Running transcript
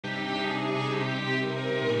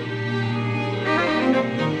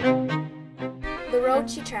road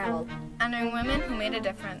she traveled. Honoring women who made a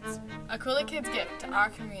difference. A Cooler Kids gift to our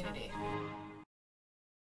community.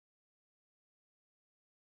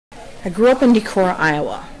 I grew up in Decorah,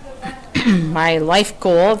 Iowa. My life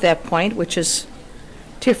goal at that point, which is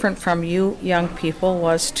different from you young people,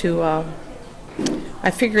 was to,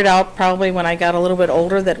 I figured out probably when I got a little bit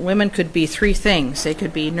older that women could be three things. They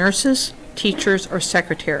could be nurses, teachers, or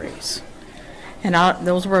secretaries. And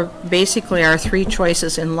those were basically our three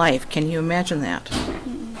choices in life. Can you imagine that?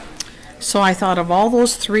 So I thought of all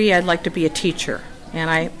those three, I'd like to be a teacher. And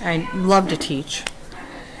I love to teach.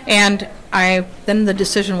 And then the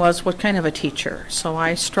decision was, what kind of a teacher? So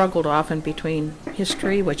I struggled often between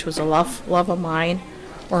history, which was a love of mine,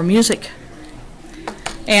 or music.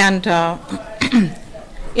 And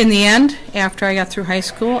in the end, after I got through high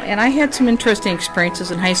school, and I had some interesting experiences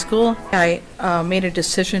in high school, I made a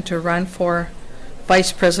decision to run for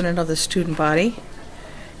vice president of the student body.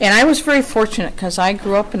 And I was very fortunate because I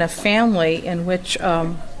grew up in a family in which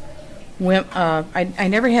I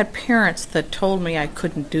never had parents that told me I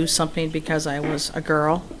couldn't do something because I was a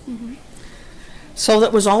girl. Mm-hmm. So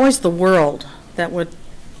that was always the world that would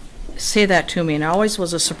say that to me, and it always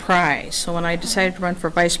was a surprise. So when I decided to run for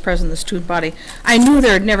vice president of the student body, I knew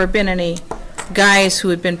there had never been any guys who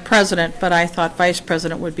had been president, but I thought vice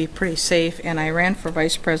president would be pretty safe, and I ran for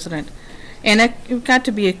vice president. And it got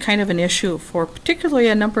to be a kind of an issue for particularly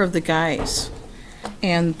a number of the guys.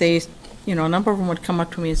 And they, a number of them would come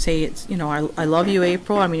up to me and say, I love you,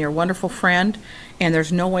 April. I mean, you're a wonderful friend, and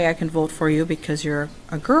there's no way I can vote for you because you're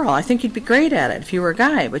a girl. I think you'd be great at it if you were a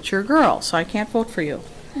guy, but you're a girl, so I can't vote for you.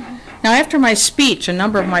 Mm-hmm. Now, after my speech, a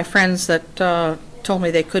number of my friends that told me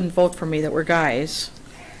they couldn't vote for me that were guys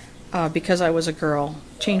because I was a girl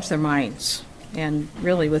changed their minds. And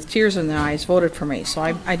really, with tears in their eyes, voted for me. So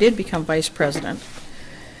I did become vice president.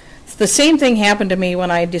 The same thing happened to me when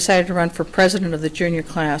I decided to run for president of the junior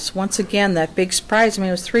class. Once again, that big surprise. I mean,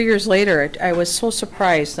 it was 3 years later. I was so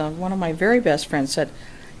surprised. One of my very best friends said,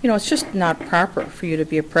 it's just not proper for you to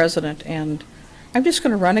be a president, and I'm just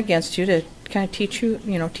going to run against you to kind of teach you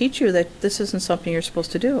that this isn't something you're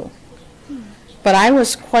supposed to do. But I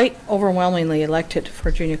was quite overwhelmingly elected for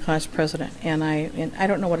junior class president, and I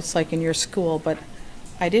don't know what it's like in your school, but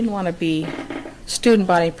I didn't want to be student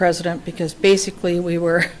body president because basically we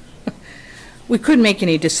couldn't make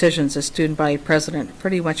any decisions as student body president.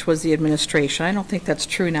 Pretty much was the administration. I don't think that's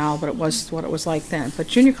true now, but it was what it was like then. But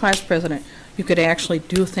junior class president, you could actually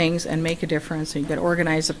do things and make a difference, and you could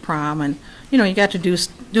organize a prom, and you got to do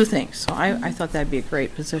things. So I thought that'd be a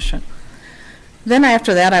great position. Then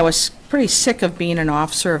after that, I was pretty sick of being an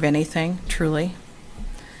officer of anything, truly.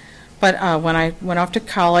 But when I went off to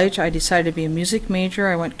college, I decided to be a music major.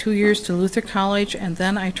 I went 2 years to Luther College, and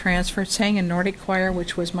then I transferred, sang in Nordic choir,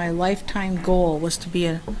 which was my lifetime goal, was to be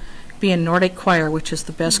in Nordic choir, which is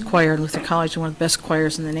the best choir in Luther College and one of the best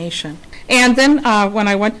choirs in the nation. And then when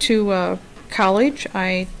I went to college,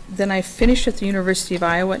 I finished at the University of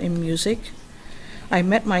Iowa in music. I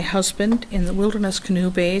met my husband in the Wilderness Canoe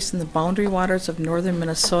Base in the boundary waters of northern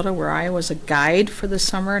Minnesota, where I was a guide for the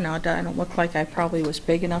summer. Now, I don't look like I probably was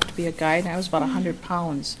big enough to be a guide. I was about 100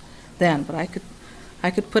 pounds then, but I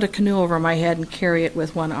could put a canoe over my head and carry it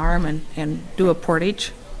with one arm and do a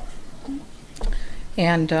portage.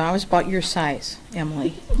 And I was about your size,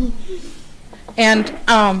 Emily. And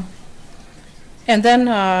then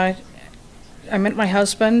I met my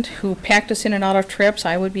husband, who packed us in and out of trips.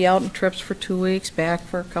 I would be out on trips for 2 weeks, back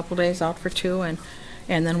for a couple days, out for 2, and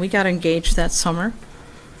then we got engaged that summer.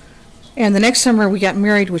 And the next summer we got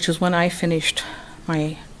married, which is when I finished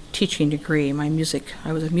my teaching degree, my music.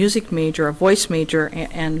 I was a music major, a voice major,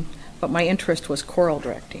 but my interest was choral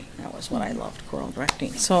directing. That was what I loved, choral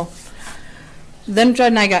directing. So then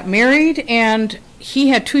Judd and I got married, and he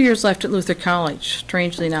had 2 years left at Luther College,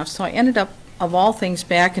 strangely enough. So I ended up, of all things,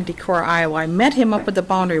 back in Decorah, Iowa. I met him up at the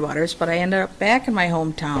Boundary Waters, but I ended up back in my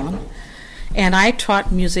hometown, and I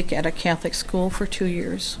taught music at a Catholic school for 2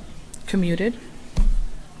 years, commuted.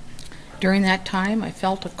 During that time, I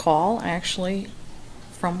felt a call, actually,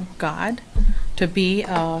 from God to be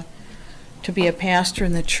a pastor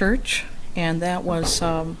in the church, and that was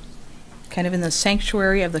kind of in the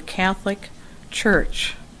sanctuary of the Catholic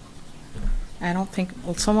Church. I don't think,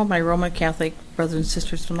 well, some of my Roman Catholic brothers and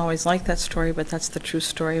sisters don't always like that story, but that's the true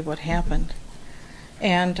story of what happened.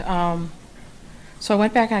 And so I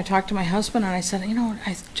went back and I talked to my husband, and I said,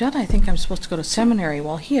 Judd, I think I'm supposed to go to seminary.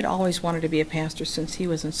 Well, he had always wanted to be a pastor since he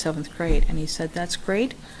was in 7th grade, and he said, that's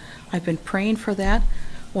great. I've been praying for that.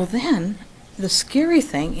 Well, then, the scary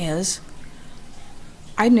thing is,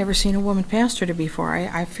 I'd never seen a woman pastor before.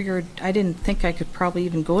 I figured, I didn't think I could probably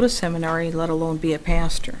even go to seminary, let alone be a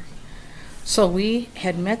pastor. So we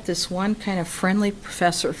had met this one kind of friendly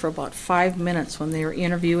professor for about 5 minutes when they were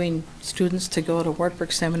interviewing students to go to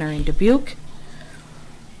Wartburg Seminary in Dubuque.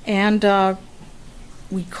 And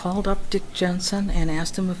we called up Dick Jensen and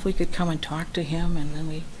asked him if we could come and talk to him, and then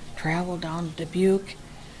we traveled down to Dubuque,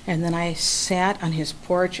 and then I sat on his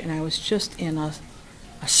porch and I was just in a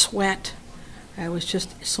sweat. I was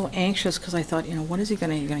just so anxious because I thought, what is he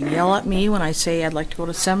going to yell at me when I say I'd like to go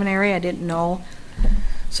to seminary? I didn't know.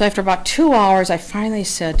 So after about 2 hours, I finally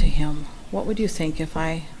said to him, what would you think if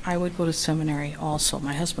I would go to seminary also?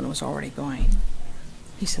 My husband was already going.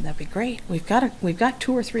 He said, that'd be great. We've got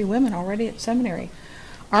 2 or 3 women already at seminary.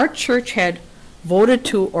 Our church had voted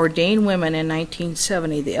to ordain women in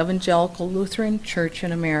 1970. The Evangelical Lutheran Church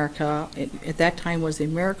in America, at that time was the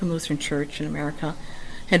American Lutheran Church in America,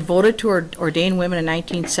 had voted to ordain women in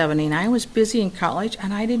 1970, and I was busy in college,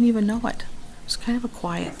 and I didn't even know it. It was kind of a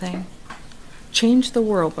quiet thing. Changed the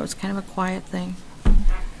world, but it was kind of a quiet thing.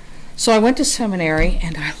 So I went to seminary,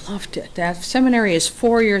 and I loved it. That seminary is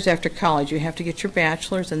 4 years after college. You have to get your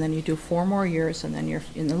bachelor's, and then you do 4 more years, and then you're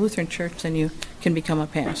in the Lutheran Church, then you can become a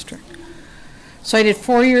pastor. So I did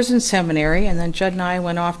 4 years in seminary, and then Judd and I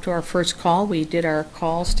went off to our first call. We did our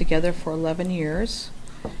calls together for 11 years.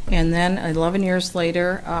 And then 11 years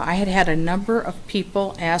later, I had a number of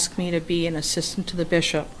people ask me to be an assistant to the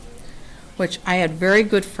bishop, which I had very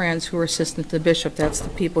good friends who were assistant to the bishop. That's the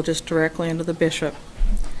people just directly under the bishop.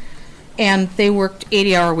 And they worked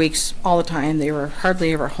 80-hour weeks all the time. They were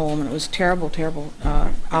hardly ever home, and it was terrible, terrible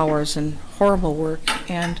hours and horrible work.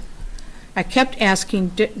 And I kept asking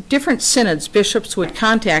different synods. Bishops would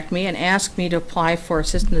contact me and ask me to apply for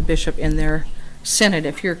assistant to the bishop in their synod.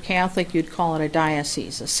 If you're Catholic, you'd call it a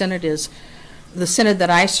diocese. A synod is the synod that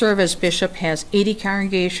I serve as bishop has 80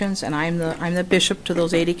 congregations, and I'm the bishop to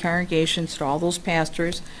those 80 congregations, to all those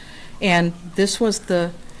pastors. And this was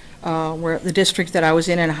the where the district that I was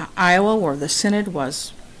in Iowa, where the synod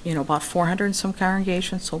was, about 400 and some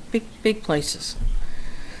congregations, so big places.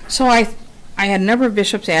 So I had a number of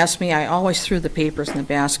bishops ask me. I always threw the papers in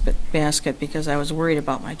the basket because I was worried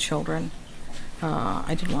about my children.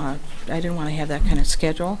 I didn't want to have that kind of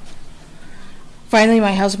schedule. Finally,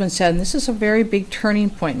 my husband said, and this is a very big turning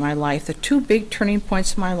point in my life. The 2 big turning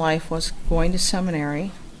points in my life was going to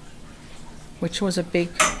seminary, which was a big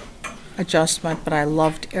adjustment, but I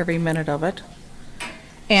loved every minute of it.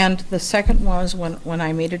 And the second was when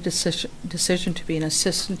I made a decision to be an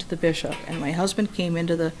assistant to the bishop. And my husband came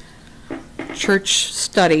into the church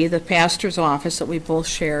study, the pastor's office that we both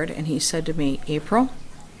shared, and he said to me, April,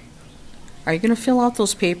 are you going to fill out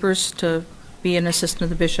those papers to be an assistant to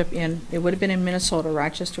the bishop it would have been in Minnesota,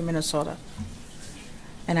 Rochester, Minnesota.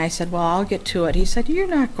 And I said, well, I'll get to it. He said, you're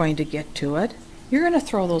not going to get to it. You're going to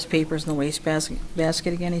throw those papers in the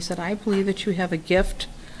wastebasket again. He said, I believe that you have a gift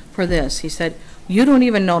for this. He said, you don't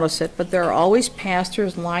even notice it, but there are always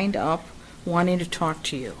pastors lined up wanting to talk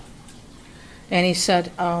to you. And he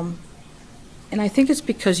said, and I think it's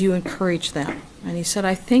because you encourage them. And he said,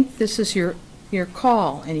 I think this is your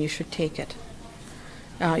call, and you should take it.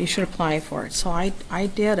 You should apply for it. So I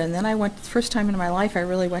did, and then I went, the first time in my life, I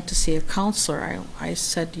really went to see a counselor. I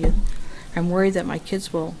said, I'm worried that my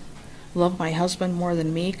kids will love my husband more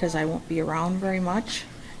than me because I won't be around very much.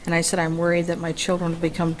 And I said, I'm worried that my children will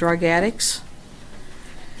become drug addicts.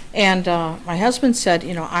 And my husband said,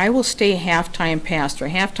 I will stay half-time pastor. A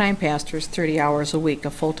half-time pastor is 30 hours a week.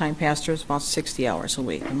 A full-time pastor is about 60 hours a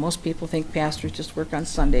week. And most people think pastors just work on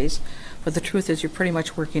Sundays, but the truth is you're pretty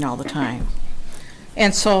much working all the time.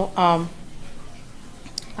 And so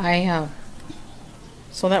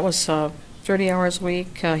so that was 30 hours a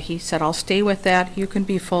week. He said, I'll stay with that. You can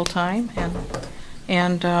be full-time.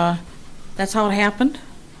 And that's how it happened.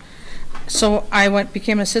 So I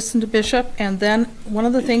became an assistant to bishop, and then one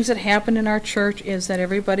of the things that happened in our church is that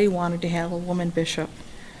everybody wanted to have a woman bishop.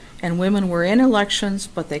 And women were in elections,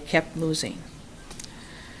 but they kept losing.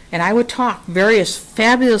 And I would talk various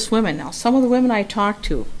fabulous women. Now, some of the women I talked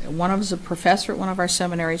to, one of them is a professor at one of our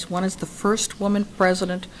seminaries. One is the first woman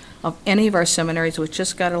president of any of our seminaries, which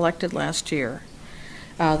just got elected last year.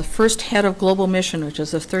 The first head of global mission, which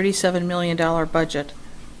is a $37 million budget,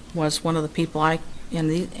 was one of the people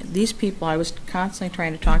these people, I was constantly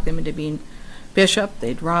trying to talk them into being bishop.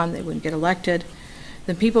 They'd run, they wouldn't get elected.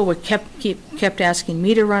 Then people would kept asking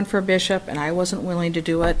me to run for bishop, and I wasn't willing to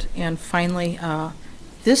do it. And finally,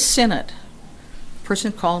 this synod, a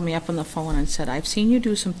person called me up on the phone and said, I've seen you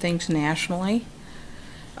do some things nationally.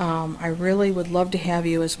 I really would love to have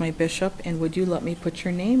you as my bishop, and would you let me put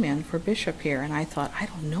your name in for bishop here? And I thought, I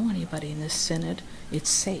don't know anybody in this synod. It's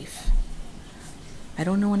safe. I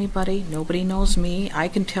don't know anybody. Nobody knows me. I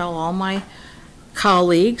can tell all my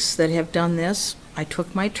colleagues that have done this. I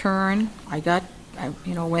took my turn. I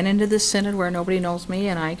went into the synod where nobody knows me,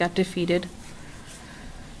 and I got defeated.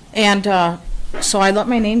 And so I let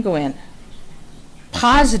my name go in,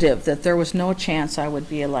 positive that there was no chance I would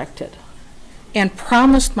be elected, and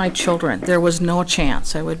promised my children there was no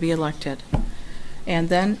chance I would be elected. And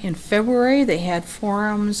then in February, they had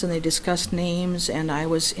forums, and they discussed names, and I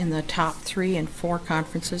was in the top 3 in 4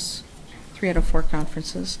 conferences, 3 out of 4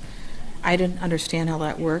 conferences. I didn't understand how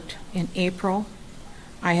that worked. In April,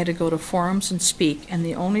 I had to go to forums and speak, and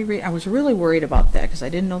the only I was really worried about that because I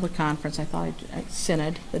didn't know the conference. I thought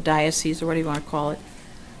synod, the diocese, or whatever you want to call it.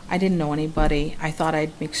 I didn't know anybody. I thought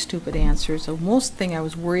I'd make stupid answers. The most thing I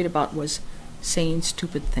was worried about was saying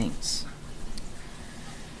stupid things.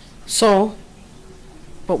 So,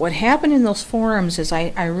 but what happened in those forums is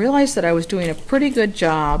I realized that I was doing a pretty good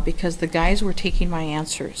job because the guys were taking my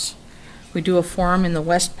answers. We do a forum in the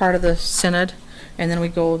west part of the synod, and then we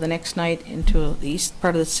go the next night into the east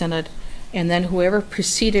part of the synod, and then whoever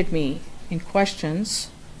preceded me in questions,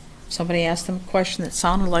 somebody asked them a question that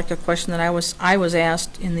sounded like a question that I was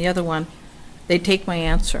asked in the other one, they'd take my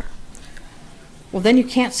answer. Well, then you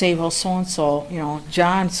can't say, well, so-and-so,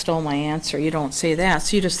 John stole my answer. You don't say that,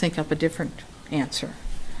 so you just think up a different answer.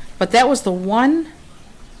 But that was the one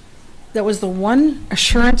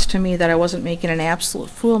assurance to me that I wasn't making an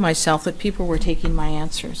absolute fool of myself, that people were taking my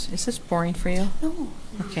answers. Is this boring for you? No.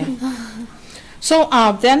 Okay. So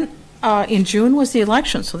then in June was the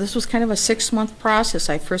election, so this was kind of a 6-month process.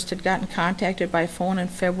 I first had gotten contacted by phone in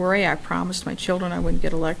February. I promised my children I wouldn't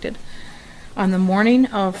get elected. On the morning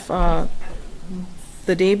of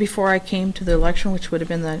the day before I came to the election, which would have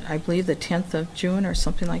been, I believe, the 10th of June or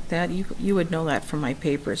something like that. You would know that from my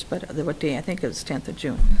papers, but what day? I think it was 10th of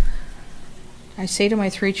June. I say to my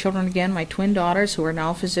 3 children again, my twin daughters who are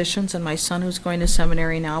now physicians and my son who's going to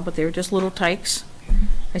seminary now, but they were just little tykes.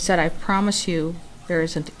 I said, I promise you there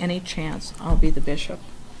isn't any chance I'll be the bishop.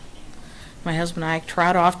 My husband and I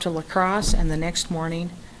trot off to La Crosse, and the next morning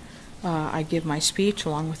I give my speech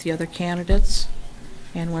along with the other candidates,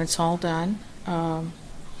 and when it's all done,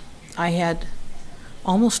 I had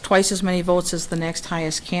almost twice as many votes as the next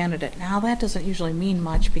highest candidate. Now that doesn't usually mean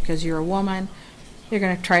much because you're a woman. They're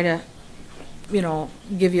going to try to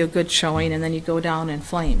give you a good showing, and then you go down in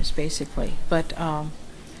flames, basically. But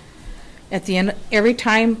at the end, every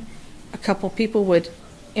time a couple people would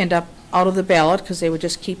end up out of the ballot because they would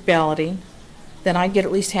just keep balloting, then I'd get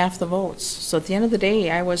at least half the votes. So at the end of the day,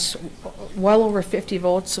 I was well over 50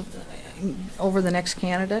 votes over the next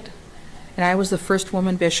candidate, and I was the first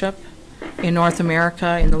woman bishop in North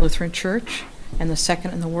America in the Lutheran Church, and the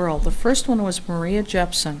second in the world. The first one was Maria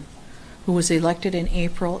Jepsen, who was elected in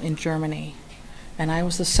April in Germany. And I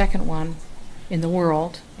was the second one in the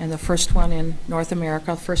world, and the first one in North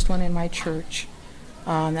America, the first one in my church.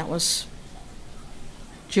 And that was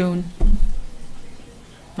June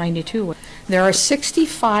 92. There are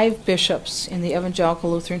 65 bishops in the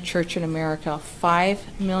Evangelical Lutheran Church in America,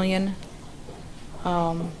 5 million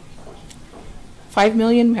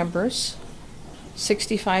members,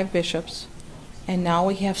 65 bishops, and now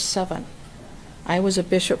we have 7. I was a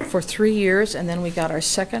bishop for 3 years, and then we got our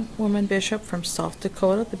second woman bishop from South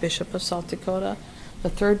Dakota, the Bishop of South Dakota. The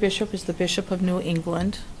third bishop is the Bishop of New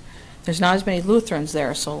England. There's not as many Lutherans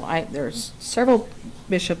there, so there's several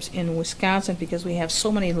bishops in Wisconsin because we have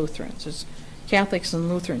so many Lutherans. There's Catholics and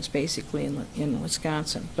Lutherans basically in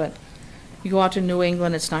Wisconsin. But you go out to New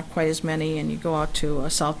England, it's not quite as many, and you go out to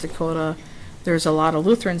South Dakota, there's a lot of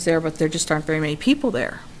Lutherans there, but there just aren't very many people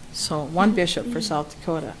there. So one bishop for South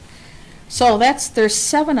Dakota. So there's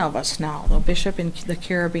 7 of us now. The bishop in the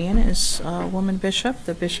Caribbean is a woman bishop.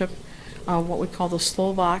 The bishop, what we call the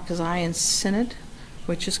Slovak Zion Synod,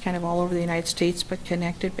 which is kind of all over the United States but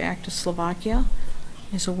connected back to Slovakia,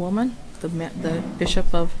 is a woman. The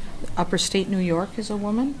bishop of Upper State New York is a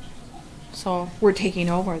woman. So we're taking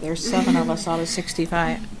over. There's 7 of us out of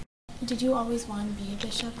 65. Did you always want to be a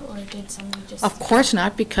bishop, or did somebody just... Of course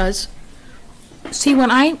not, because, see,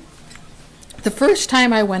 the first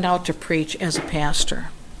time I went out to preach as a pastor,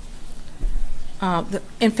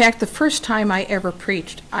 in fact, the first time I ever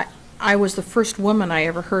preached, I was the first woman I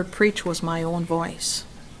ever heard preach was my own voice.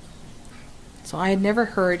 So I had never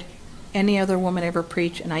heard any other woman ever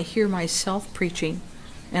preach, and I hear myself preaching,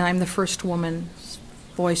 and I'm the first woman's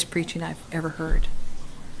voice preaching I've ever heard.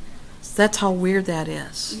 So that's how weird that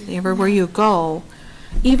is. Everywhere you go,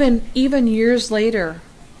 even years later,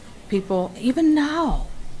 people, even now,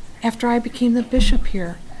 after I became the bishop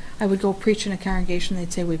here, I would go preach in a congregation.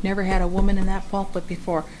 They'd say, we've never had a woman in that pulpit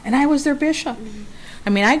before. And I was their bishop. I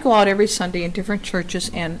mean, I go out every Sunday in different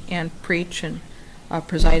churches and preach and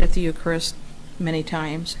preside at the Eucharist, many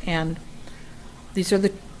times, and these are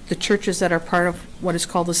the churches that are part of what is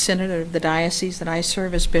called the synod, or the diocese that I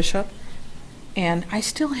serve as bishop. And I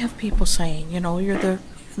still have people saying, you know, you're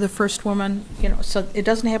the first woman, you know, so it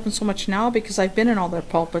doesn't happen so much now because I've been in all their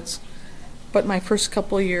pulpits, but my first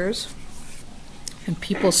couple of years, and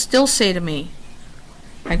people still say to me,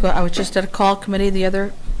 I was just at a call committee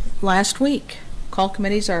last week. Call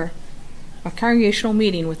committees are a congregational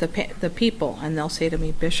meeting with the people, and they'll say to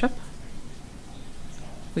me, Bishop,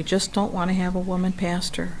 we just don't want to have a woman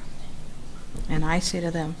pastor. And I say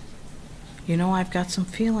to them, you know, I've got some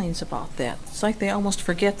feelings about that. It's like they almost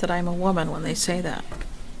forget that I'm a woman when they say that.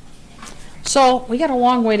 So we got a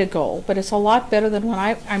long way to go, but it's a lot better than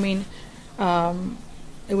when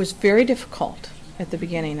it was very difficult at the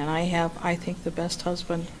beginning, and I think, the best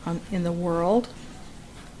husband in the world,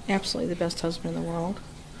 absolutely the best husband in the world.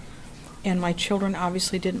 And my children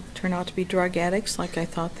obviously didn't turn out to be drug addicts like I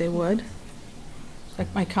thought they would.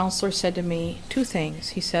 Like my counselor said to me two things.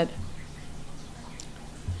 He said,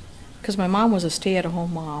 because my mom was a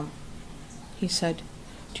stay-at-home mom, he said,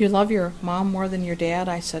 do you love your mom more than your dad?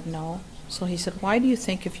 I said, no. So he said, why do you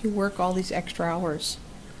think if you work all these extra hours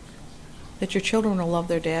that your children will love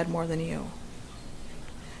their dad more than you?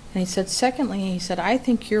 And he said, secondly, he said, I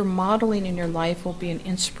think your modeling in your life will be an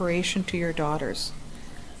inspiration to your daughters.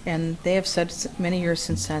 And they have said many years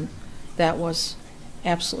since then, that was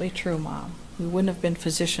absolutely true, Mom. We wouldn't have been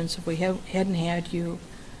physicians if we hadn't had you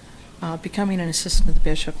becoming an assistant to the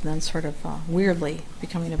bishop, and then sort of weirdly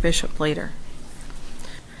becoming a bishop later.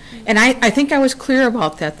 And I think I was clear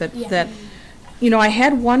about that, you know, I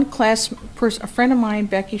had one a friend of mine,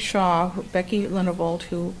 Becky Linnevold,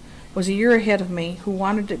 who was a year ahead of me, who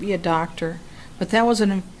wanted to be a doctor, but that was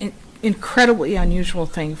an incredibly unusual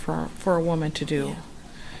thing for a woman to do. Yeah.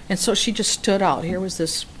 And so she just stood out. Here was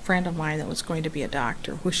this friend of mine that was going to be a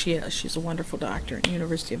doctor, who she is. She's a wonderful doctor at the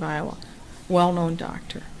University of Iowa, well-known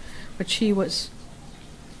doctor. But she was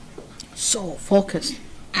so focused.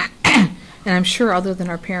 And I'm sure, other than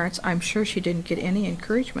our parents, I'm sure she didn't get any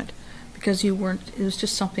encouragement, because it was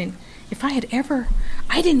just something, I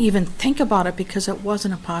didn't even think about it because it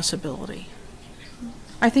wasn't a possibility.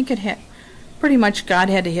 I think it had, pretty much God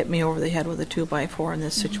had to hit me over the head with a 2x4 in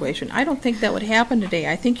this situation. I don't think that would happen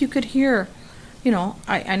today. I think you could hear, you know,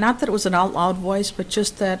 not that it was an out loud voice, but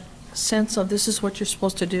just that sense of this is what you're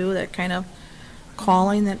supposed to do, that kind of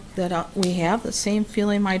calling that we have, the same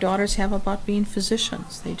feeling my daughters have about being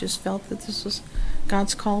physicians. They just felt that this was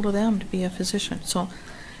God's call to them to be a physician. So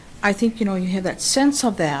I think, you know, you have that sense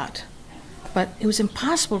of that, but it was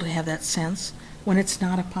impossible to have that sense when it's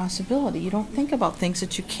not a possibility. You don't think about things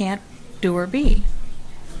that you can't do or be.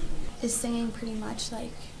 Is singing pretty much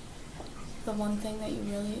like the one thing that you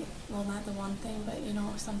really, well, not the one thing, but, you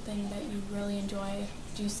know, something that you really enjoy?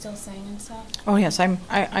 Do you still sing and stuff? Oh yes,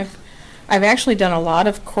 I've actually done a lot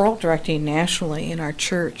of choral directing nationally in our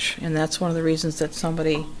church, and that's one of the reasons that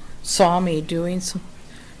somebody saw me doing some.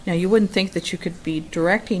 Now, you wouldn't think that you could be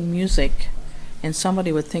directing music and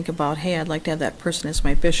somebody would think about, hey, I'd like to have that person as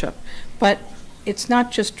my bishop. But it's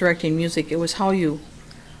not just directing music, it was how you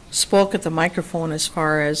spoke at the microphone as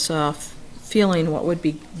far as feeling what would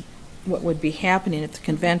be happening at the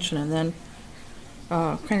convention, and then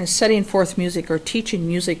kind of setting forth music or teaching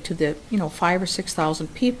music to the 5,000 or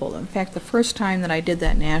 6,000 people. In fact, the first time that I did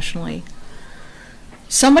that nationally,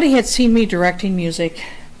 somebody had seen me directing music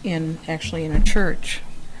actually in a church,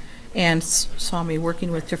 and saw me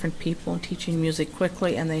working with different people and teaching music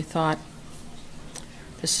quickly, and they thought,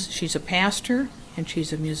 she's a pastor and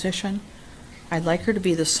she's a musician. I'd like her to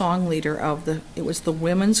be the song leader of it was the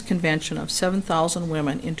women's convention of 7,000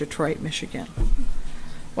 women in Detroit, Michigan.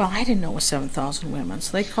 Well, I didn't know it was 7,000 women,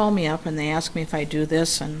 so they called me up and they asked me if I'd do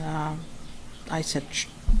this, and I said,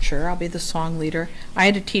 sure, I'll be the song leader. I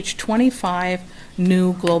had to teach 25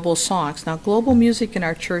 new global songs. Now, global music in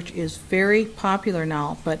our church is very popular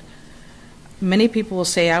now, but many people will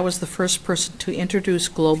say I was the first person to introduce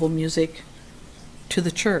global music to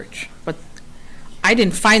the church, but I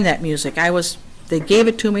didn't find that music. They gave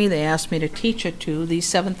it to me, they asked me to teach it to these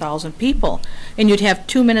 7,000 people, and you'd have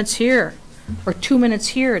 2 minutes here or 2 minutes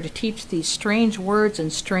here to teach these strange words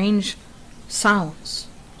and strange sounds.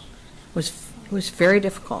 It was very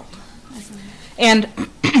difficult. And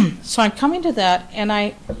so I'm coming to that, and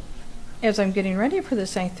as I'm getting ready for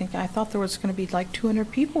this, I thought there was going to be like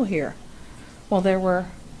 200 people here. Well, there were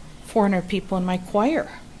 400 people in my choir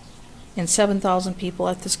and 7,000 people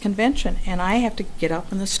at this convention, and I have to get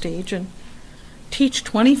up on the stage and teach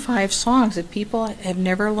 25 songs that people have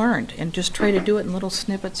never learned and just try to do it in little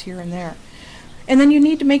snippets here and there. And then you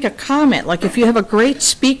need to make a comment. Like if you have a great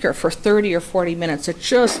speaker for 30 or 40 minutes, it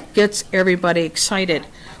just gets everybody excited.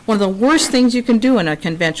 One of the worst things you can do in a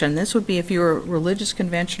convention, this would be if you're a religious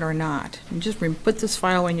convention or not, and just put this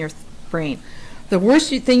file in your brain. The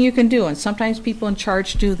worst thing you can do, and sometimes people in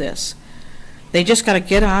charge do this, they just got to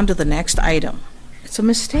get on to the next item. It's a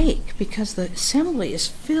mistake because the assembly is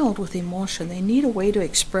filled with emotion. They need a way to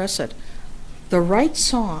express it. The right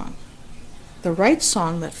song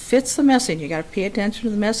that fits the message. You got to pay attention to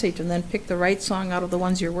the message and then pick the right song out of the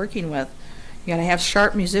ones you're working with. You got to have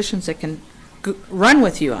sharp musicians that can run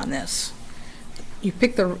with you on this. You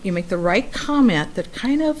make the right comment that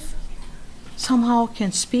kind of somehow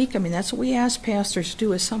can speak. I mean, that's what we ask pastors to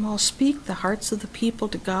do, is somehow speak the hearts of the people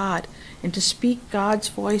to God and to speak God's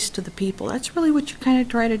voice to the people. That's really what you kind of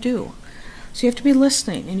try to do. So you have to be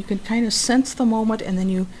listening, and you can kind of sense the moment, and then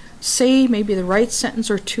you say maybe the right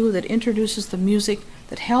sentence or two that introduces the music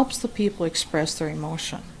that helps the people express their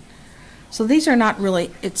emotion. So these are not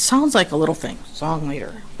really, it sounds like a little thing, song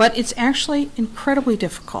leader, but it's actually incredibly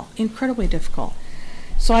difficult, incredibly difficult.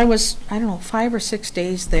 So I was, 5 or 6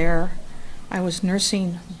 days there. I was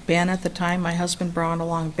nursing Ben at the time. My husband brought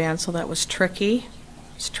along Ben, so that was tricky.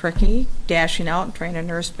 It's tricky, dashing out and trying to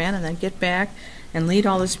nurse Ben and then get back and lead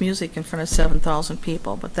all this music in front of 7,000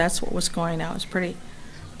 people. But that's what was going on. It was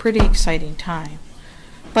pretty exciting time.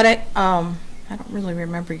 But I don't really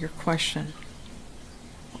remember your question.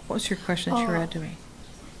 What was your question that you read to me?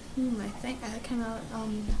 I think that came out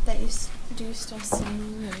that you do still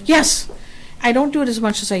sing. Yes. I don't do it as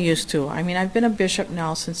much as I used to. I mean, I've been a bishop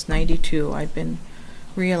now since '92. I've been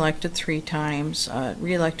re-elected 3 times,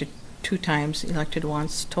 re-elected 2 times, elected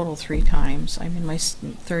once, total 3 times. I'm in my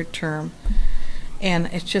 3rd term. And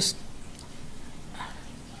it's just,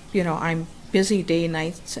 I'm busy day,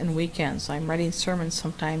 nights, and weekends. I'm writing sermons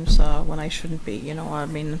sometimes when I shouldn't be,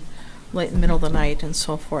 late in the middle of the night and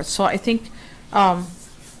so forth. So I think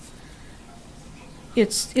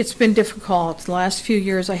it's been difficult. The last few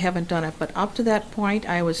years I haven't done it, but up to that point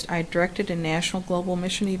I directed in national global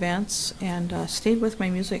mission events and stayed with my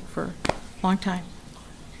music for a long time.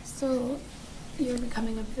 So your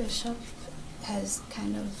becoming a bishop has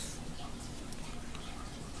kind of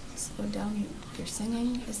slowed down your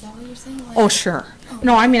singing? Is that what you're saying? Oh, sure. Oh.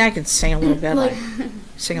 No, I mean I can sing a little bit. Like, I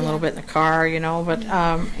sing a little bit in the car, but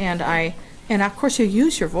and of course you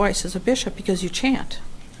use your voice as a bishop because you chant.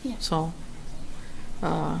 Yeah. So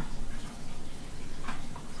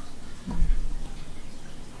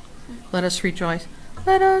let us rejoice.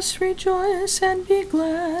 Let us rejoice and be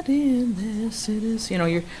glad in this. It is,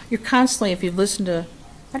 you're constantly, if you've listened to,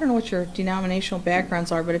 I don't know what your denominational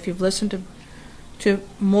backgrounds are, but if you've listened to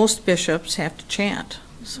most bishops have to chant.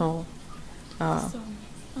 So, okay.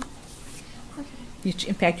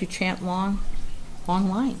 in fact, you chant long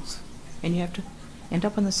lines, and you have to end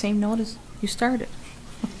up on the same note as you started.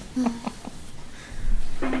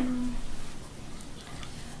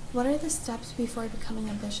 What are the steps before becoming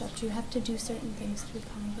a bishop? Do you have to do certain things to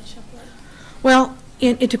become a bishop? Well,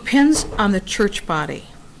 it depends on the church body.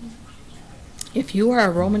 If you are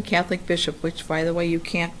a Roman Catholic bishop, which, by the way, you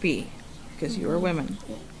can't be, because you are women.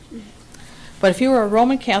 But if you were a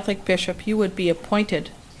Roman Catholic bishop, you would be appointed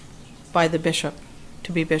by the bishop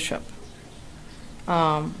to be bishop.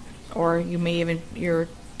 Or you may even,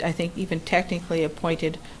 I think, even technically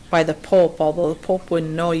appointed by the Pope, although the Pope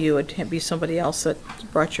wouldn't know you. It would be somebody else that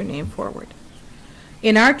brought your name forward.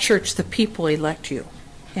 In our church, the people elect you,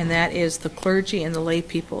 and that is the clergy and the lay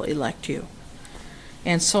people elect you.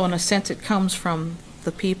 And so in a sense it comes from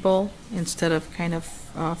the people instead of kind of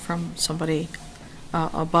from somebody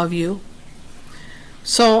above you.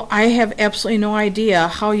 So I have absolutely no idea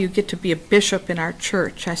how you get to be a bishop in our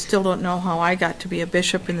church. I still don't know how I got to be a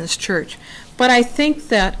bishop in this church. But I think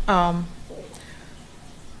that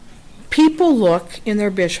people look in their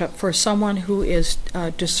bishop for someone who is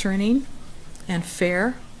discerning and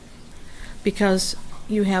fair, because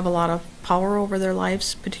you have a lot of power over their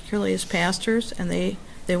lives, particularly as pastors, and they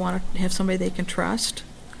want to have somebody they can trust.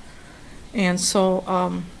 And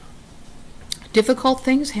so difficult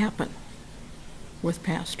things happen with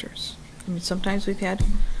pastors. I mean, sometimes we've had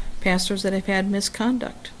pastors that have had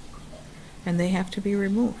misconduct, and they have to be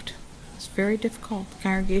removed. It's very difficult. The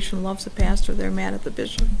congregation loves the pastor, they're mad at the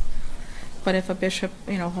bishop. But if a bishop,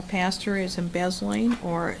 if a pastor is embezzling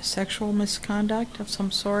or sexual misconduct of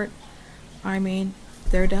some sort, I mean,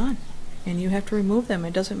 they're done. And you have to remove them.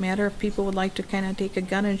 It doesn't matter if people would like to kind of take a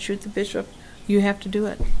gun and shoot the bishop. You have to do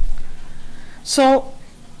it. So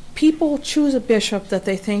people choose a bishop that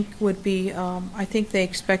they think would be, I think they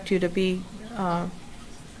expect you to be a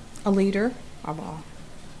leader.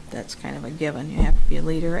 That's kind of a given. You have to be a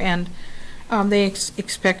leader. And They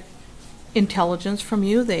expect intelligence from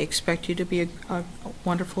you. They expect you to be a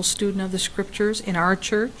wonderful student of the scriptures in our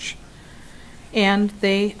church. And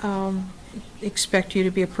they expect you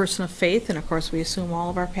to be a person of faith. And of course, we assume all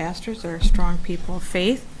of our pastors are strong people of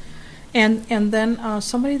faith. And then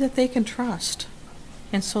somebody that they can trust.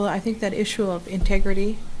 And so I think that issue of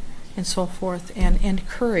integrity and so forth and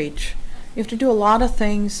courage. You have to do a lot of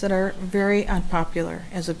things that are very unpopular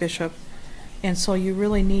as a bishop. And so you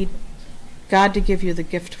really need God to give you the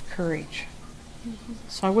gift of courage. Mm-hmm.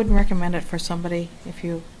 So I wouldn't recommend it for somebody if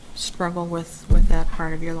you struggle with that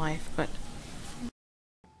part of your life. But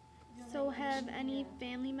so have any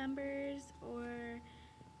family members or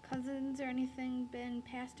cousins or anything been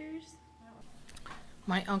pastors?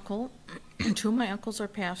 My uncle, two of my uncles are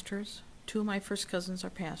pastors. Two of my first cousins are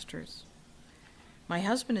pastors. My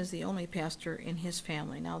husband is the only pastor in his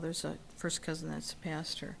family. Now there's a first cousin that's a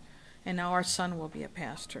pastor. And now our son will be a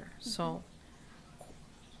pastor. Mm-hmm. So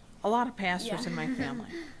a lot of pastors in my family.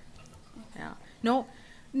 Yeah.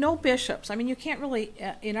 No bishops. I mean, you can't really,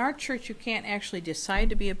 in our church, you can't actually decide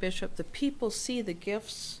to be a bishop. The people see the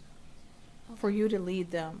gifts for you to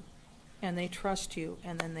lead them, and they trust you,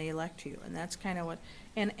 and then they elect you. And that's kind of what,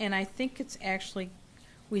 and I think it's actually,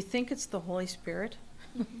 we think it's the Holy Spirit.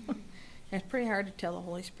 Mm-hmm. It's pretty hard to tell the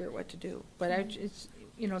Holy Spirit what to do. But it's,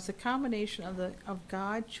 it's a combination of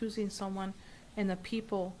God choosing someone and the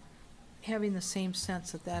people having the same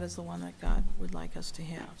sense that is the one that God would like us to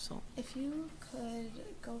have. So, if you could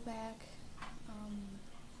go back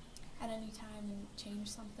at any time and change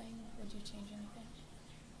something, would you change anything?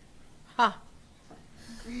 Ha!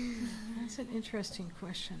 That's an interesting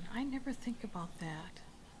question. I never think about that.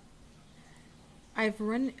 I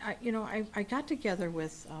got together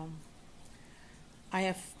with, I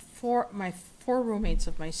have my four roommates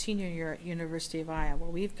of my senior year at University of Iowa.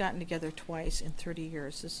 We've gotten together twice in 30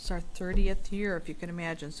 years. This is our 30th year, if you can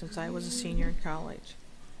imagine, since I was a senior in college.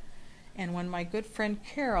 And when my good friend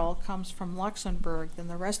Carol comes from Luxembourg, then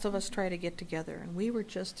the rest of us try to get together. And we were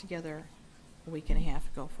just together a week and a half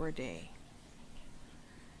ago for a day.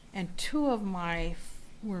 And two of my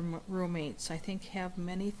roommates, I think, have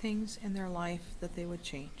many things in their life that they would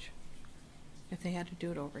change if they had to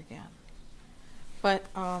do it over again. But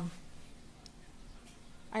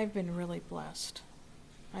I've been really blessed.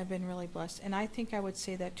 I've been really blessed. And I think I would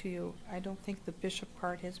say that to you. I don't think the bishop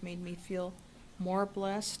part has made me feel more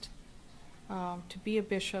blessed. To be a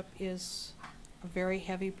bishop is a very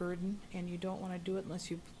heavy burden, and you don't want to do it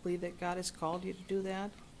unless you believe that God has called you to do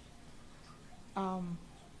that.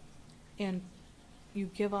 And you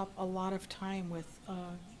give up a lot of time with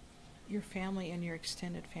your family and your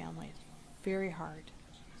extended family. It's very hard.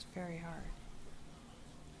 It's very hard.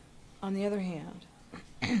 On the other hand,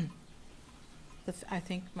 I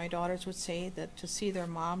think my daughters would say that to see their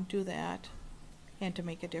mom do that and to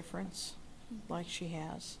make a difference like she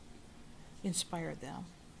has inspired them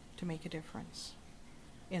to make a difference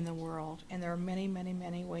in the world. And there are many, many,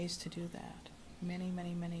 many ways to do that. Many,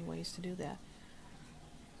 many, many ways to do that.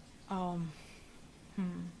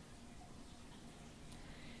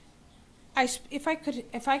 If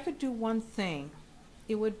I could do one thing,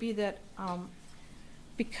 it would be that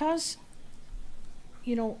because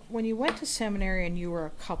when you went to seminary and you were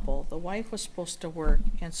a couple, the wife was supposed to work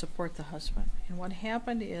and support the husband. And what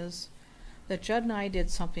happened is that Judd and I did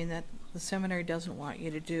something that the seminary doesn't want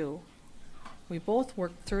you to do. We both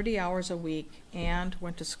worked 30 hours a week and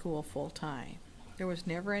went to school full time. There was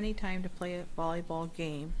never any time to play a volleyball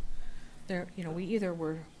game. We either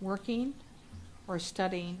were working or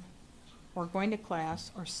studying or going to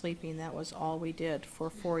class or sleeping. That was all we did for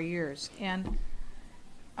 4 years. And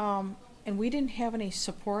we didn't have any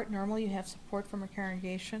support. Normally you have support from a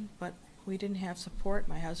congregation, but we didn't have support.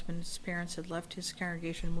 My husband's parents had left his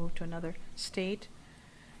congregation and moved to another state.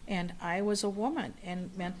 And I was a woman,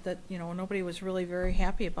 and meant that, nobody was really very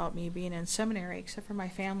happy about me being in seminary, except for my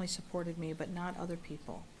family supported me, but not other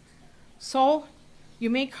people. So you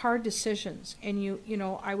make hard decisions, and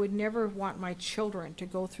I would never want my children to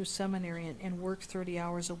go through seminary and work 30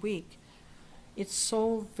 hours a week. It's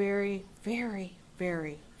so very, very,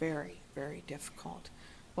 very, very, very difficult.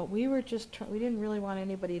 But we were we didn't really want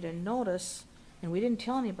anybody to notice, and we didn't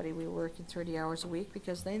tell anybody we were working 30 hours a week,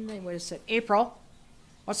 because then they would have said, April,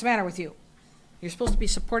 what's the matter with you? You're supposed to be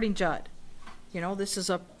supporting Judd. This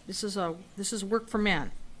is work for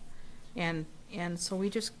men. And so we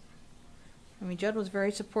just, Judd was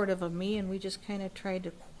very supportive of me, and we just kind of tried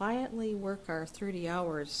to quietly work our 30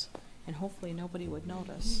 hours, and hopefully nobody would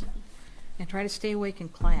notice. And try to stay awake in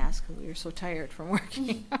class, because we were so tired from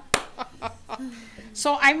working.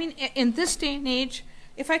 So, in this day and age,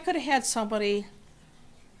 if I could have had somebody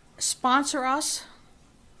sponsor us,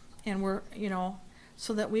 and we're,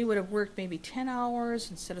 so that we would have worked maybe 10 hours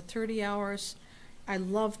instead of 30 hours. I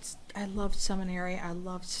loved seminary. I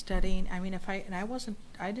loved studying. I mean,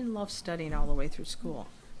 I didn't love studying all the way through school,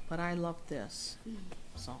 but I loved this.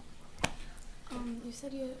 So. You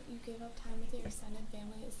said you gave up time with your extended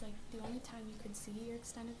family. Is like the only time you could see your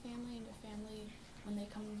extended family and your family when they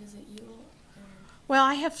come and visit you? Or? Well,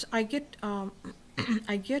 I get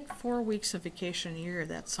I get 4 weeks of vacation a year.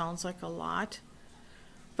 That sounds like a lot.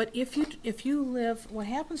 But if you live, what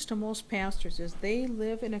happens to most pastors is they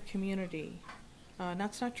live in a community.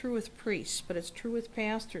 That's not true with priests, but it's true with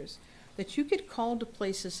pastors, that you get called to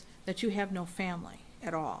places that you have no family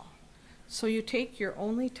at all. So you take your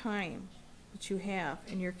only time that you have,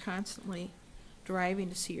 and you're constantly driving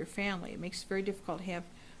to see your family. It makes it very difficult to have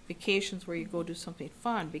vacations where you go do something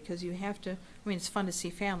fun, because you have to, it's fun to see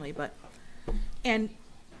family, and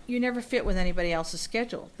you never fit with anybody else's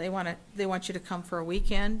schedule. They want you to come for a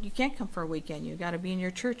weekend. You can't come for a weekend. You got to be in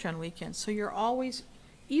your church on weekends. So you're always,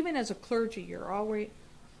 even as a clergy, you're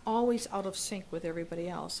always out of sync with everybody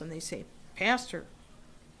else. And they say, Pastor,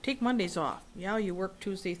 take Mondays off. Yeah, you work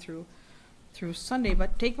Tuesday through Sunday,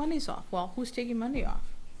 but take Mondays off. Well, who's taking Monday off?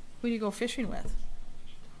 Who do you go fishing with?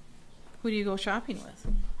 Who do you go shopping with?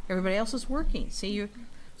 Everybody else is working. See,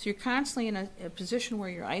 so you're constantly in a position where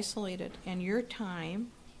you're isolated, and your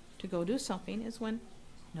time to go do something is when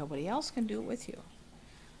nobody else can do it with you.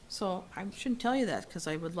 So I shouldn't tell you that, because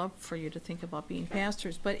I would love for you to think about being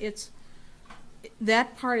pastors, but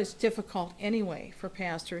that part is difficult anyway for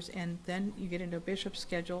pastors, and then you get into a bishop's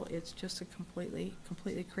schedule. It's just a completely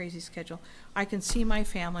crazy schedule. I can see my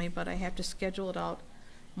family, but I have to schedule it out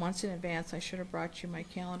months in advance. I should have brought you my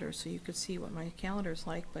calendar so you could see what my calendar is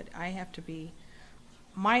like, but I have to be,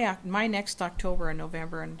 my next October and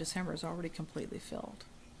November and December is already completely filled.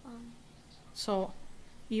 So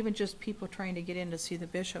even just people trying to get in to see the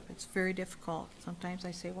bishop, it's very difficult. Sometimes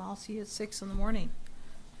I say, well, I'll see you at 6 in the morning.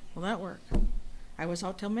 Will that work? I was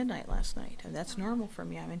out till midnight last night, and that's normal for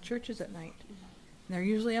me. I'm in churches at night. And they're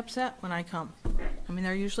usually upset when I come.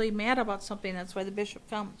 They're usually mad about something. That's why the bishop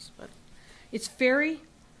comes. But it's very,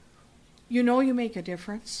 you make a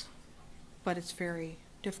difference, but it's very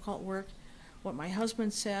difficult work. What my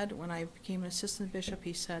husband said when I became an assistant bishop,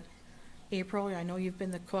 he said, April, I know you've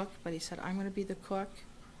been the cook, but he said, I'm going to be the cook.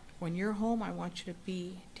 When you're home, I want you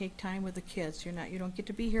to take time with the kids. You don't get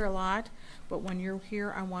to be here a lot, but when you're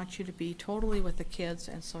here, I want you to be totally with the kids.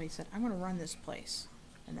 And so he said, I'm going to run this place.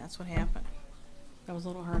 And that's what happened. That was a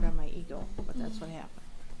little hard on my ego, but that's what happened.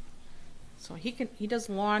 So he does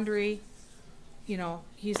laundry.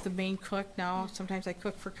 He's the main cook now. Sometimes I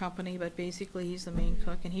cook for company, but basically he's the main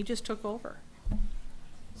cook, and he just took over.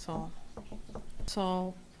 So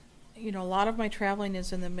a lot of my traveling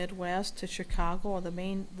is in the Midwest to Chicago, or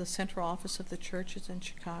the central office of the church is in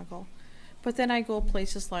Chicago. But then I go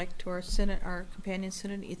places like to our companion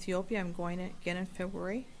synod in Ethiopia. I'm going again in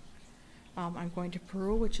February. I'm going to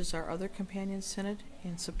Peru, which is our other companion synod,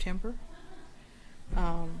 in September.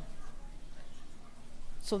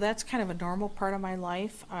 So that's kind of a normal part of my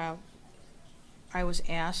life. I was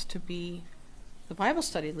asked to be the Bible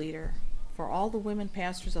study leader for all the women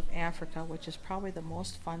pastors of Africa, which is probably the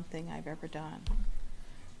most fun thing I've ever done.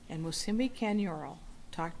 And Musimbi Kanyoro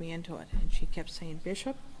talked me into it, and she kept saying,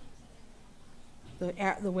 Bishop,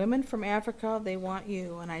 the women from Africa, they want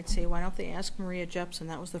you. And I'd say, why don't they ask Maria Jepsen?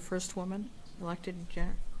 That was the first woman elected in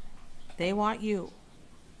general. They want you.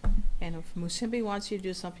 And if Musimbi wants you to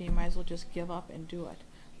do something, you might as well just give up and do it.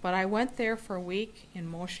 But I went there for a week in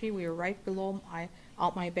Moshi. We were right below,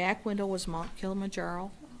 out my back window was Mount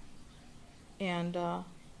Kilimanjaro, and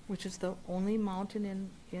which is the only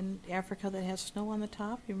mountain in Africa that has snow on the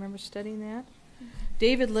top. You remember studying that? Mm-hmm.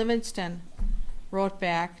 David Livingstone wrote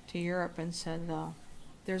back to Europe and said,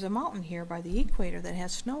 there's a mountain here by the equator that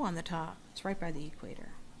has snow on the top. It's right by the equator.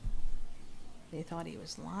 They thought he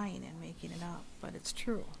was lying and making it up, but it's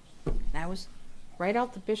true. And I was right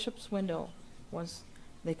out the bishop's window.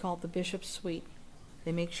 They call it the bishop's suite.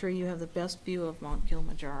 They make sure you have the best view of Mount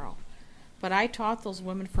Kilimanjaro. But I taught those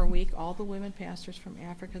women for a week, all the women pastors from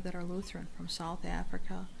Africa that are Lutheran, from South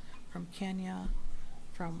Africa, from Kenya,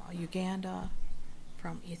 from Uganda,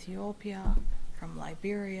 from Ethiopia, from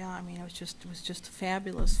Liberia. It was just a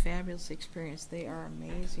fabulous, fabulous experience. They are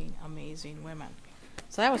amazing, amazing women.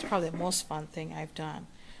 So that was probably the most fun thing I've done.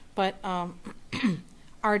 But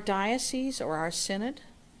our diocese, or our synod,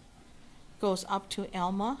 goes up to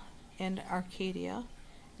Elma and Arcadia.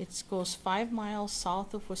 It goes 5 miles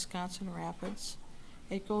south of Wisconsin Rapids.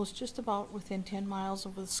 It goes just about within 10 miles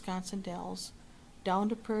of Wisconsin Dells, down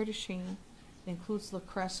to Prairie du Chien. It includes La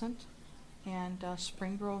Crescent, and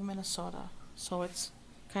Spring Grove, Minnesota. So it's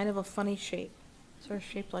kind of a funny shape, sort of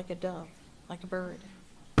shaped like a dove, like a bird.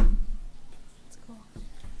 That's cool.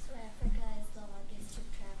 So Africa is the longest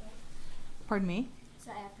you've traveled? Pardon me?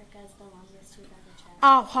 So Africa is the longest you've ever traveled?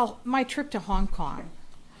 Oh, well, my trip to Hong Kong.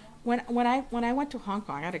 When I went to Hong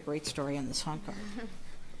Kong, I had a great story on this Hong Kong.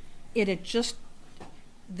 It had just,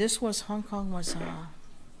 Hong Kong was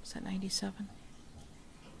that 97?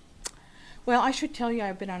 Well, I should tell you,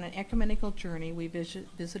 I've been on an ecumenical journey. We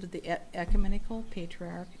visited the ecumenical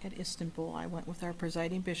patriarch at Istanbul. I went with our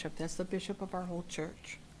presiding bishop. That's the bishop of our whole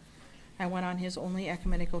church. I went on his only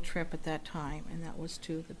ecumenical trip at that time, and that was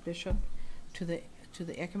to the bishop, to the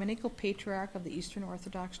ecumenical patriarch of the Eastern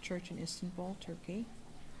Orthodox Church in Istanbul, Turkey.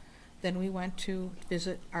 Then we went to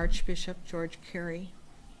visit Archbishop George Carey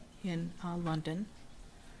in London.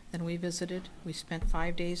 Then we spent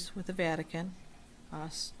 5 days with the Vatican,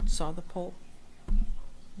 saw the Pope.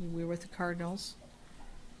 We were with the cardinals.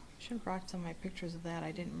 I should have brought some of my pictures of that.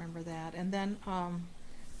 I didn't remember that. And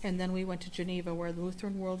then we went to Geneva, where the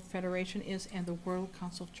Lutheran World Federation is and the World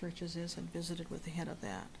Council of Churches is, and visited with the head of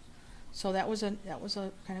that. So that was a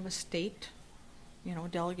kind of a state,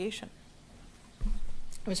 delegation.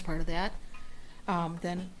 I was part of that.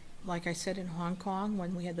 Then, like I said, in Hong Kong,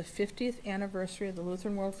 when we had the 50th anniversary of the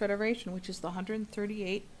Lutheran World Federation, which is the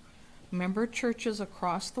 138 member churches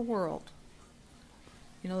across the world.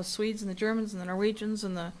 The Swedes and the Germans and the Norwegians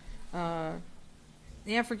and the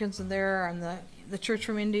Africans are there, and the church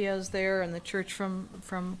from India is there, and the church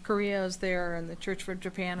from Korea is there, and the church from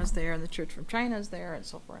Japan is there, and the church from China is there, and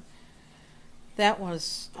so forth. That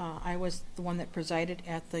was, I was the one that presided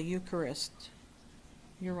at the Eucharist.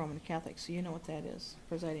 You're Roman Catholic, so you know what that is,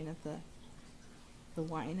 presiding at the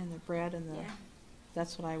wine and the bread and the... Yeah.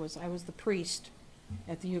 That's what I was. I was the priest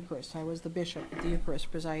at the Eucharist. I was the bishop at the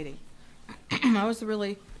Eucharist presiding. That was a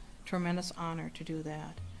really tremendous honor to do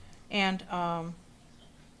that. And trying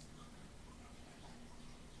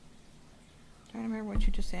to remember what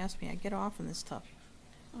you just asked me. I get off on this stuff.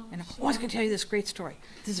 And I was going to tell you this great story.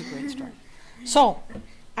 This is a great story. So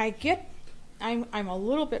I'm a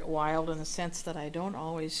little bit wild in the sense that I don't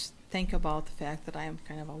always think about the fact that I'm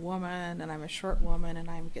kind of a woman, and I'm a short woman, and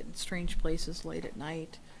I'm getting strange places late at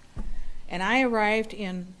night. And I arrived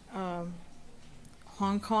in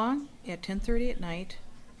Hong Kong at 10:30 at night,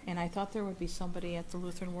 and I thought there would be somebody at the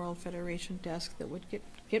Lutheran World Federation desk that would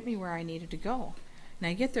get me where I needed to go. And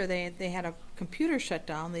I get there, they had a computer shut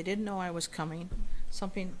down. They didn't know I was coming.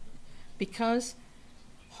 Because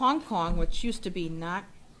Hong Kong, which used to be not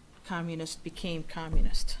communist, became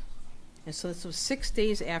communist. And so this was 6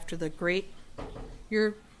 days after the great,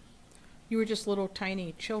 you were just little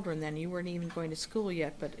tiny children then. You weren't even going to school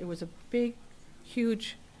yet, but it was a big,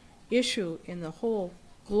 huge issue in the whole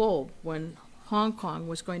globe when Hong Kong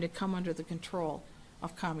was going to come under the control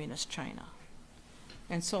of communist China.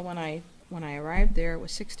 And so when I arrived there, it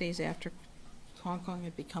was 6 days after Hong Kong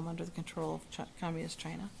had become under the control of communist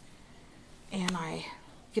China. And I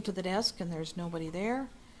get to the desk, and there's nobody there.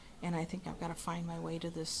 And I think I've got to find my way to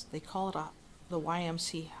this, they call it the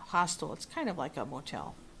YMC hostel. It's kind of like a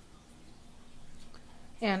motel.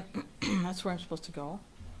 And that's where I'm supposed to go.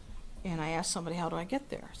 And I asked somebody, how do I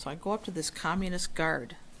get there? So I go up to this communist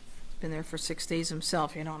guard. He's been there for 6 days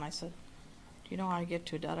himself, and I said, do you know how I get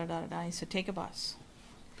to da-da-da-da-da? He said, take a bus.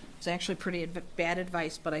 It was actually pretty bad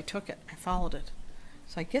advice, but I took it. I followed it.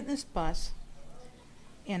 So I get in this bus,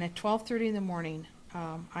 and at 12:30 in the morning,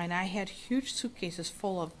 and I had huge suitcases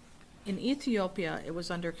full of, in Ethiopia, it was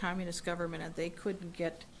under communist government, and they couldn't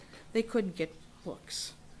get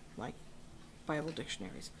books, like Bible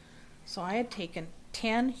dictionaries. So I had taken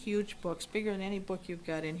 10 huge books, bigger than any book you've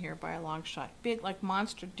got in here by a long shot, big, like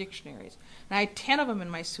monster dictionaries. And I had 10 of them in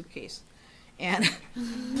my suitcase. And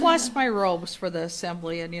plus my robes for the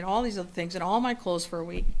assembly, and all these other things, and all my clothes for a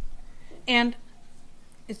week. And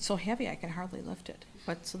it's so heavy I can hardly lift it.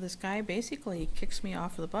 But so this guy basically kicks me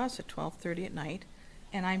off of the bus at 12:30 at night,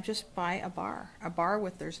 and I'm just by a bar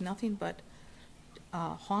with, there's nothing but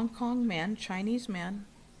Hong Kong men, Chinese men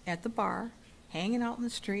at the bar, hanging out in the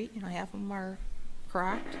street. Half of them are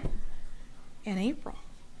crocked. And April,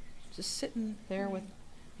 just sitting there with,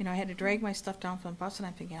 I had to drag my stuff down from the bus, and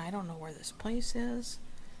I'm thinking, I don't know where this place is.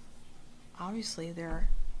 Obviously, there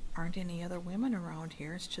aren't any other women around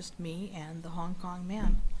here. It's just me and the Hong Kong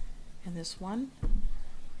men. And this one,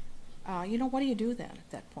 what do you do then at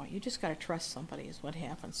that point? You just got to trust somebody is what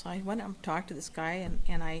happens. So I went and talked to this guy,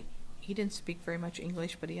 and he didn't speak very much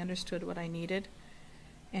English, but he understood what I needed.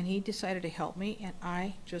 And he decided to help me, and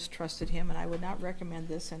I just trusted him, and I would not recommend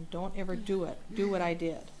this, and don't ever do it. Do what I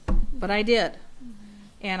did. But I did.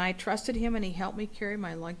 And I trusted him, and he helped me carry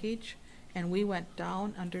my luggage. And we went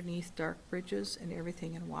down underneath dark bridges and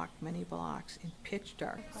everything and walked many blocks in pitch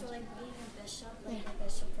dark. So like being a bishop, like a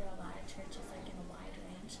bishop for a lot of churches, like in a wide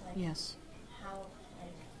range, like Yes. how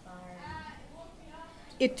like far?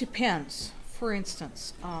 It depends. For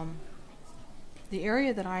instance, the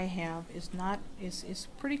area that I have is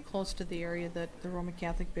pretty close to the area that the Roman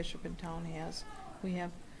Catholic bishop in town has. We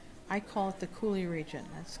have, I call it the Cooley region.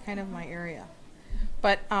 That's kind of my area.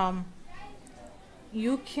 But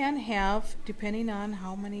you can have, depending on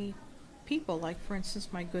how many people, like for instance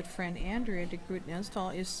my good friend Andrea de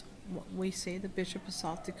Groot-Nesdal is what we say the Bishop of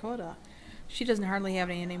South Dakota. She doesn't hardly have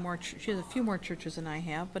any more, she has a few more churches than I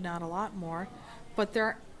have, but not a lot more. But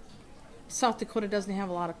South Dakota doesn't have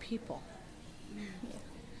a lot of people.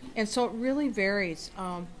 And so it really varies.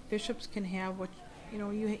 Bishops can have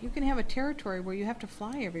you can have a territory where you have to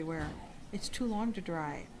fly everywhere. It's too long to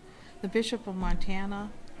drive. The Bishop of Montana,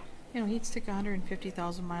 he'd stick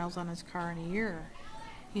 150,000 miles on his car in a year.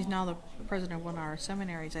 He's now the president of one of our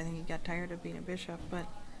seminaries. I think he got tired of being a bishop, but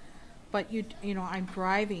I'm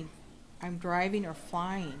driving or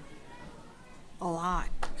flying a lot,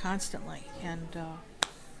 constantly. And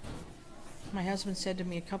my husband said to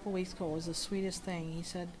me a couple weeks ago, it was the sweetest thing. He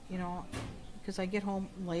said, because I get home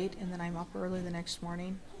late and then I'm up early the next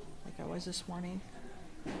morning, like I was this morning.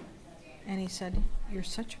 And he said, "You're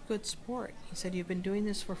such a good sport." He said, "You've been doing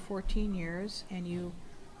this for 14 years and you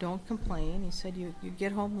don't complain." He said, you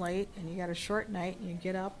get home late and you got a short night and you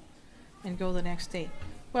get up and go the next day.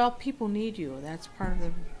 Well, people need you. That's part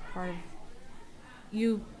of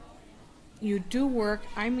you do work.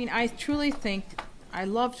 I mean, I truly think I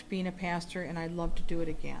loved being a pastor and I'd love to do it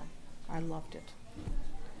again. I loved it.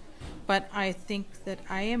 But I think that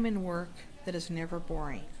I am in work that is never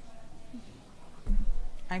boring.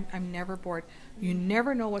 I'm never bored. You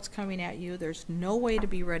never know what's coming at you. There's no way to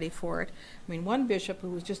be ready for it. I mean, one bishop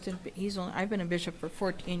who was I've been a bishop for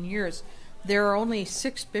 14 years. There are only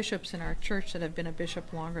 6 bishops in our church that have been a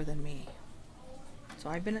bishop longer than me. So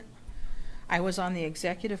I was on the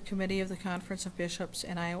executive committee of the Conference of Bishops,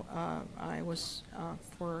 and I was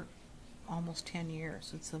for almost 10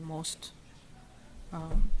 years. It's the most.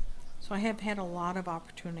 So I have had a lot of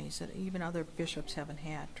opportunities that even other bishops haven't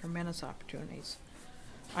had. Tremendous opportunities.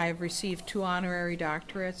 I've received 2 honorary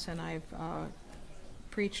doctorates, and I've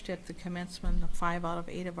preached at the commencement of 5 out of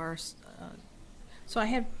 8 of our. So I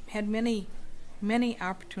have had many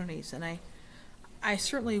opportunities, and I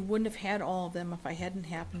certainly wouldn't have had all of them if I hadn't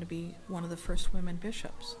happened to be one of the first women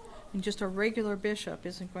bishops. And just a regular bishop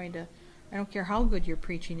isn't going to, I don't care how good your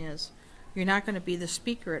preaching is, you're not going to be the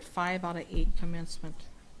speaker at 5 out of 8 commencement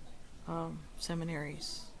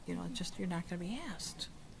seminaries. You're not going to be asked.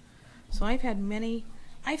 So I've had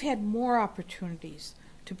more opportunities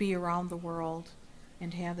to be around the world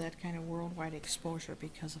and to have that kind of worldwide exposure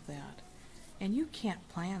because of that. And you can't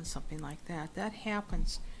plan something like that. That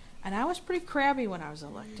happens. And I was pretty crabby when I was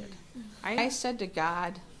elected. I said to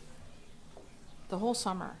God the whole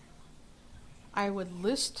summer, I would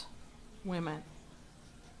list women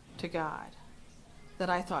to God that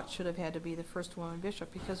I thought should have had to be the first woman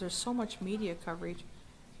bishop, because there's so much media coverage,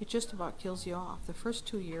 it just about kills you off. The first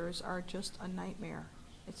 2 years are just a nightmare.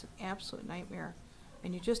 It's an absolute nightmare.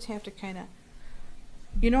 And you just have to kind of,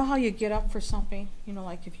 how you get up for something?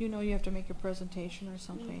 Like if you have to make a presentation or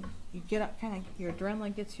something, you get up, kind of, your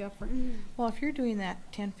adrenaline gets you up for, well, if you're doing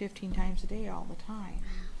that 10, 15 times a day all the time,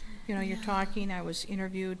 you're talking. I was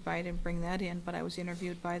interviewed by, I didn't bring that in, but I was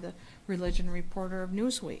interviewed by the religion reporter of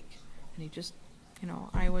Newsweek. And he just,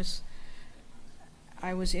 I was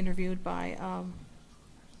interviewed by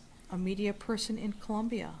a media person in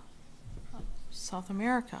Colombia, South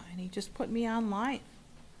America, and he just put me on live.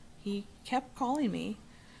 He kept calling me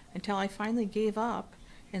until I finally gave up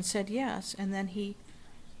and said yes, and then he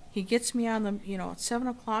gets me on the, at 7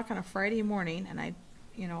 o'clock on a Friday morning, and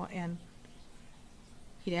and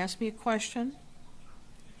he'd ask me a question,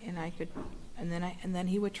 and then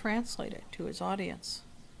he would translate it to his audience.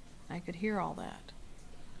 I could hear all that.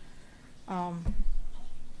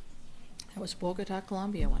 It was Bogota,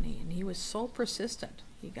 Colombia, and he was so persistent.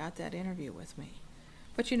 He got that interview with me.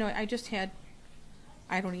 But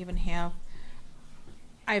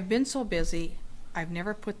I've been so busy, I've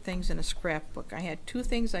never put things in a scrapbook. I had 2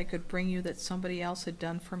 things I could bring you that somebody else had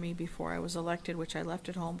done for me before I was elected, which I left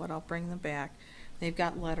at home, but I'll bring them back. They've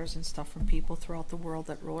got letters and stuff from people throughout the world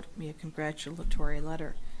that wrote me a congratulatory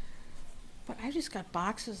letter. But I just got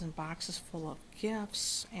boxes and boxes full of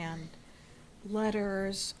gifts and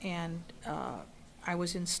letters, and I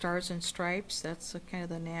was in Stars and Stripes. That's kind of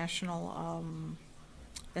the national,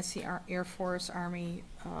 that's the Air Force Army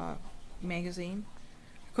magazine.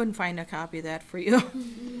 Couldn't find a copy of that for you.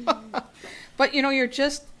 But you know, you're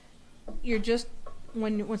just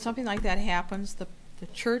when something like that happens, the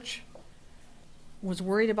church was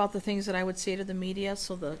worried about the things that I would say to the media,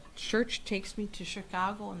 so the church takes me to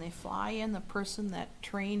Chicago and they fly in the person that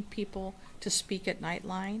trained people to speak at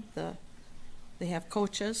Nightline. They have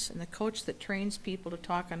coaches, and the coach that trains people to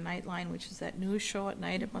talk on Nightline, which is that news show at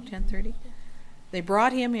night at about 10:30, they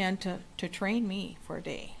brought him in to train me for a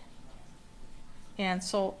day. And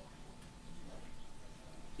so,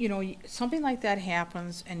 you know, something like that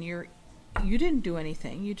happens, and you didn't do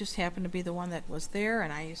anything. You just happened to be the one that was there.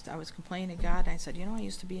 And I was complaining to God, and I said, you know, I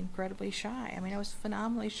used to be incredibly shy. I mean, I was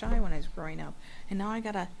phenomenally shy when I was growing up, and now I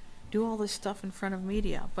got to do all this stuff in front of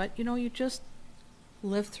media. But you know, you just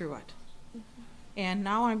live through it. Mm-hmm. And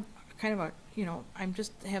now I'm kind of I'm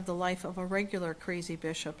just have the life of a regular crazy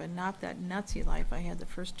bishop, and not that nutsy life I had the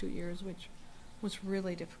first 2 years, which was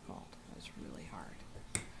really difficult. It was really hard.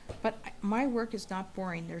 But my work is not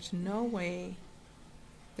boring. There's no way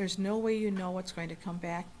you know what's going to come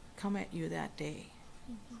at you that day.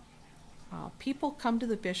 Mm-hmm. People come to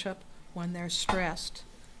the bishop when they're stressed,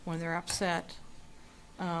 when they're upset,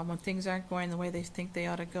 when things aren't going the way they think they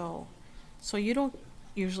ought to go. So you don't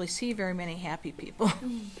usually see very many happy people.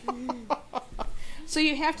 Mm-hmm. So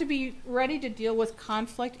you have to be ready to deal with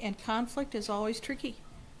conflict, and conflict is always tricky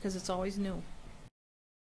because it's always new.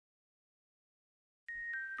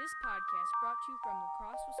 This podcast brought to you from La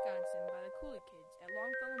Crosse, Wisconsin by the Cooley Kids at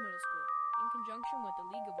Longfellow Middle School in conjunction with the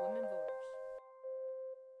League of Women Voters.